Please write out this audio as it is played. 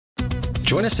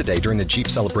Join us today during the Jeep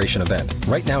Celebration event.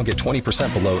 Right now, get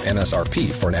 20% below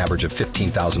MSRP for an average of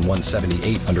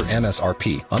 $15,178 under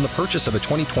MSRP on the purchase of a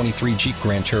 2023 Jeep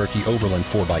Grand Cherokee Overland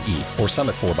 4xE or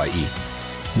Summit 4xE.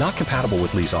 Not compatible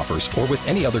with lease offers or with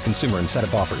any other consumer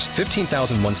incentive offers.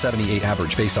 $15,178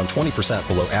 average based on 20%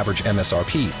 below average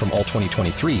MSRP from all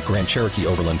 2023 Grand Cherokee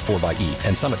Overland 4xE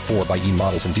and Summit 4xE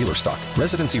models in dealer stock.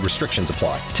 Residency restrictions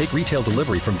apply. Take retail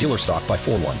delivery from dealer stock by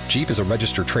 4/1. Jeep is a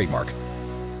registered trademark.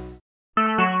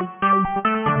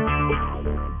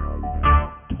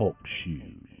 Talk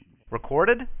shoes.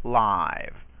 Recorded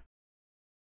live.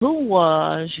 Who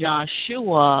was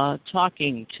Yeshua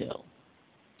talking to?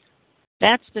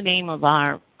 That's the name of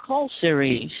our call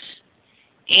series.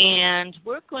 And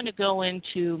we're going to go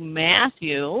into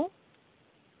Matthew,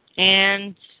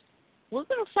 and we're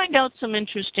going to find out some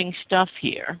interesting stuff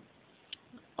here.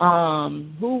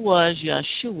 Who was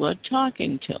Yeshua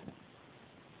talking to?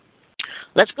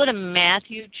 Let's go to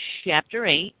Matthew chapter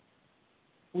 8.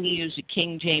 We use the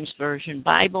King James Version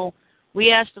Bible.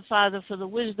 We ask the Father for the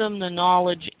wisdom, the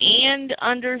knowledge, and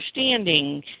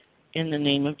understanding in the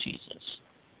name of Jesus.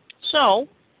 So,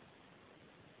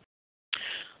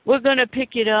 we're going to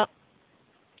pick it up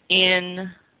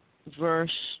in verse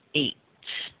 8.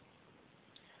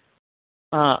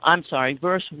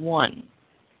 Verse 1.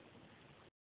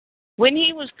 When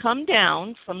he was come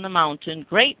down from the mountain,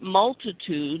 great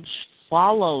multitudes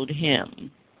followed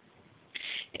him.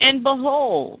 And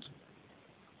behold,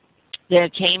 there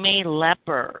came a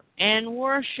leper and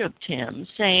worshipped him,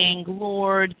 saying,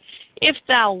 Lord, if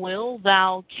thou wilt,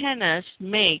 thou canst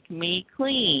make me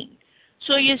clean.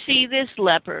 So you see, this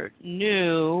leper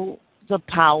knew the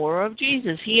power of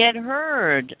Jesus. He had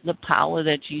heard the power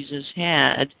that Jesus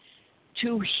had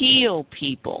to heal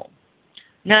people.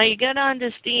 Now you got to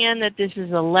understand that this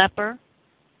is a leper,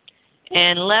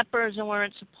 and lepers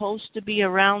weren't supposed to be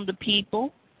around the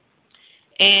people.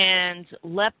 And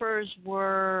lepers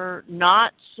were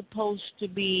not supposed to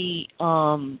be,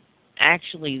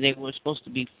 actually they were supposed to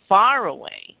be far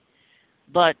away.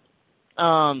 But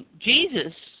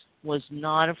Jesus was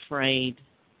not afraid.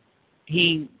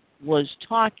 He was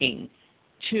talking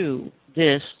to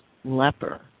this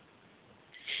leper.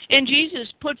 And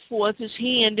Jesus put forth his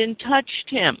hand and touched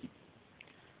him.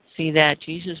 See that?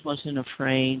 Jesus wasn't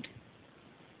afraid.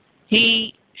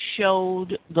 He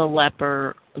showed the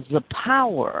leper the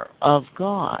power of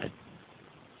God,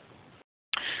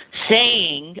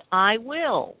 saying, I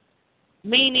will,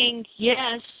 meaning,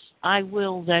 yes, I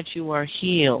will that you are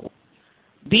healed.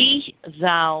 Be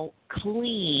thou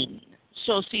clean.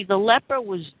 So see, the leper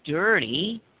was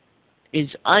dirty, is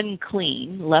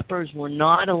unclean. Lepers were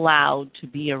not allowed to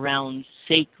be around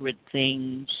sacred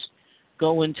things,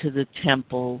 go into the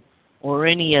temple, or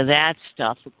any of that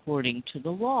stuff according to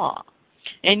the law.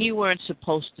 And you weren't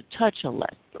supposed to touch a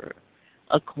leper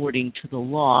according to the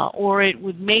law, or it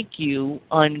would make you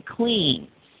unclean.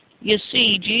 You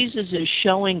see, Jesus is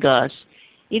showing us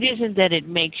it isn't that it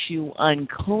makes you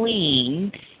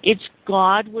unclean, it's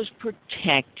God was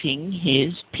protecting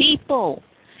his people,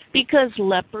 because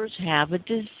lepers have a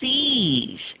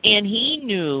disease. And he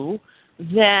knew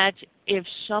that if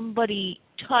somebody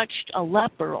touched a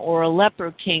leper, or a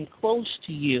leper came close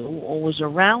to you or was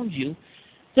around you,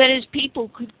 that his people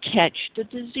could catch the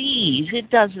disease. It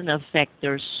doesn't affect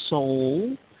their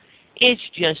soul. It's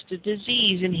just a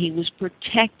disease, and he was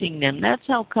protecting them. That's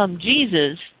how come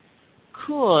Jesus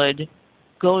could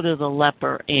go to the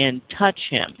leper and touch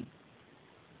him.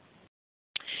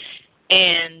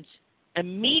 And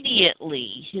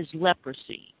immediately his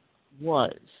leprosy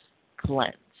was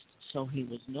cleansed, so he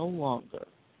was no longer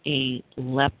a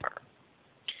leper.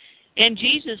 And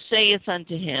Jesus saith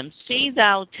unto him, See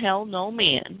thou tell no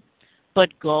man, but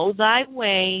go thy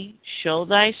way, show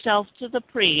thyself to the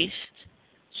priest.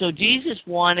 So Jesus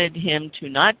wanted him to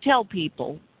not tell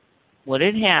people what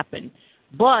had happened,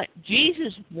 but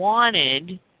Jesus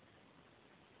wanted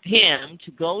him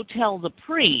to go tell the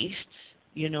priests,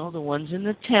 the ones in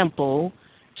the temple,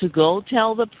 to go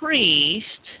tell the priest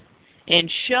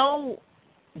and show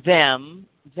them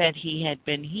that he had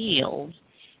been healed,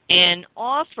 and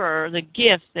offer the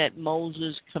gift that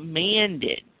Moses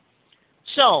commanded.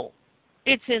 So,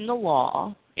 it's in the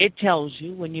law. It tells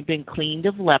you when you've been cleaned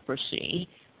of leprosy,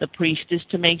 the priest is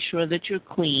to make sure that you're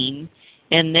clean,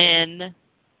 and then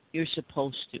you're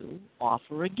supposed to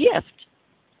offer a gift.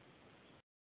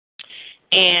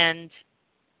 And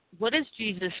what does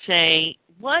Jesus say?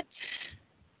 What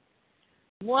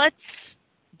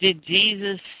did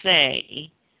Jesus say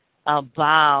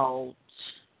about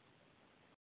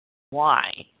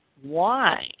why?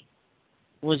 Why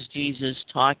was Jesus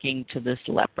talking to this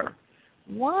leper?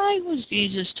 why was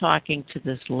Jesus talking to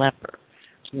this leper?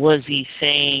 Was he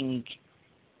saying,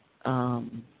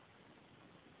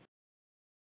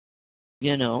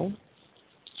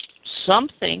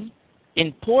 something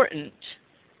important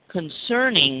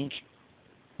concerning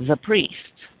the priest?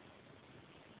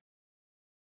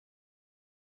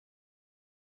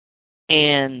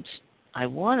 And I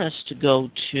want us to go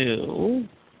to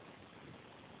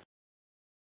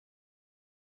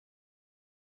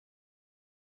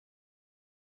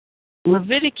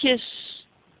Leviticus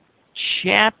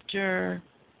chapter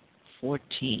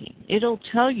 14. It'll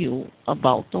tell you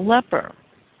about the leper.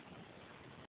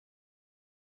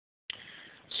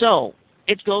 So,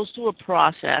 it goes through a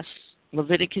process,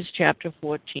 Leviticus chapter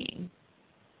 14.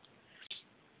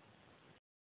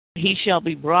 He shall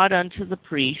be brought unto the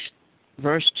priest,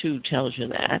 verse 2 tells you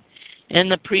that. And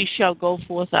the priest shall go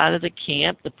forth out of the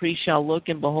camp. The priest shall look,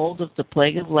 and behold, if the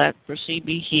plague of leprosy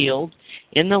be healed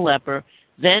in the leper,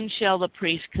 then shall the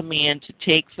priest command to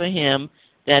take for him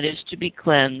that is to be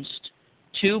cleansed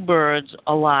 2 birds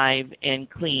alive and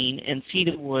clean, and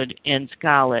cedar wood, and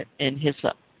scarlet, and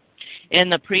hyssop.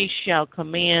 And the priest shall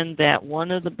command that one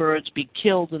of the birds be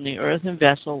killed in the earthen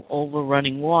vessel over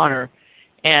running water.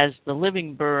 As the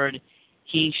living bird,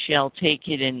 he shall take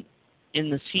it in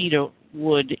the cedar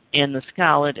wood and the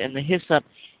scarlet and the hyssop,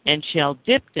 and shall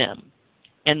dip them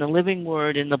and the living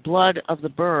word in the blood of the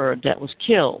bird that was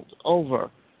killed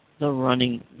over the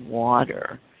running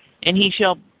water. And he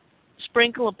shall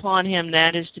sprinkle upon him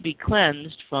that is to be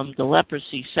cleansed from the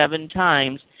leprosy 7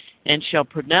 times, and shall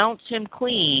pronounce him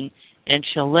clean, and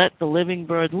shall let the living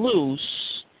bird loose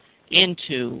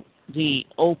into the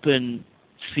open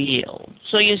field.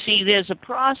 So you see, there's a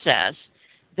process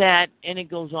that, and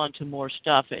it goes on to more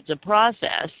stuff, it's a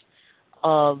process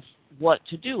of what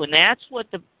to do. And that's what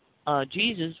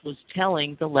Jesus was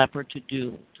telling the leper to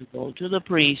do, to go to the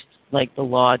priest like the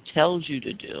law tells you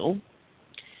to do,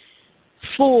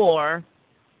 for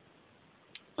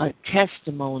a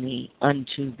testimony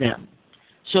unto them.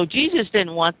 So Jesus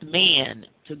didn't want the man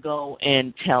to go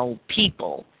and tell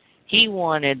people. He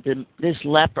wanted this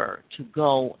leper to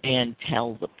go and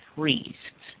tell the priest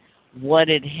what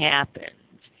had happened,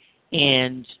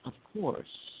 and, of course,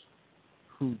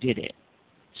 who did it,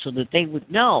 so that they would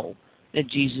know that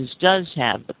Jesus does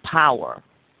have the power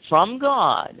from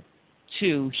God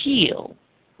to heal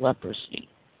leprosy.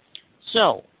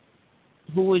 So,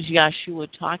 who was Yeshua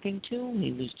talking to?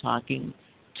 He was talking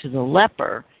to the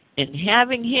leper and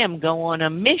having him go on a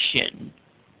mission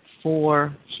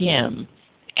for him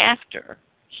after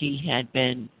he had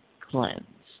been cleansed.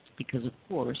 Because, of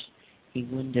course, he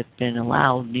wouldn't have been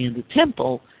allowed near the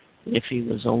temple if he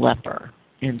was a leper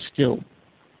and still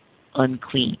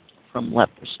unclean from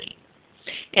leprosy.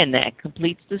 And that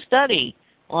completes the study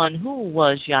on who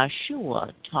was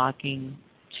Yeshua talking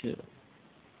to.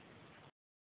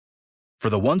 For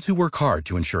the ones who work hard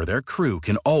to ensure their crew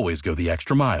can always go the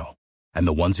extra mile, and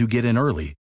the ones who get in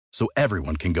early so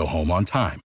everyone can go home on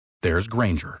time, there's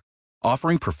Grainger,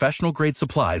 offering professional-grade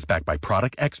supplies backed by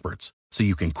product experts so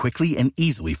you can quickly and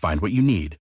easily find what you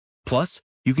need. Plus,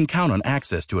 you can count on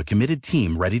access to a committed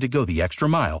team ready to go the extra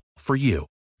mile for you.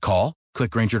 Call,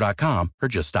 click Grainger.com, or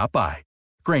just stop by.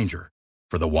 Grainger,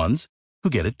 for the ones who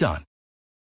get it done.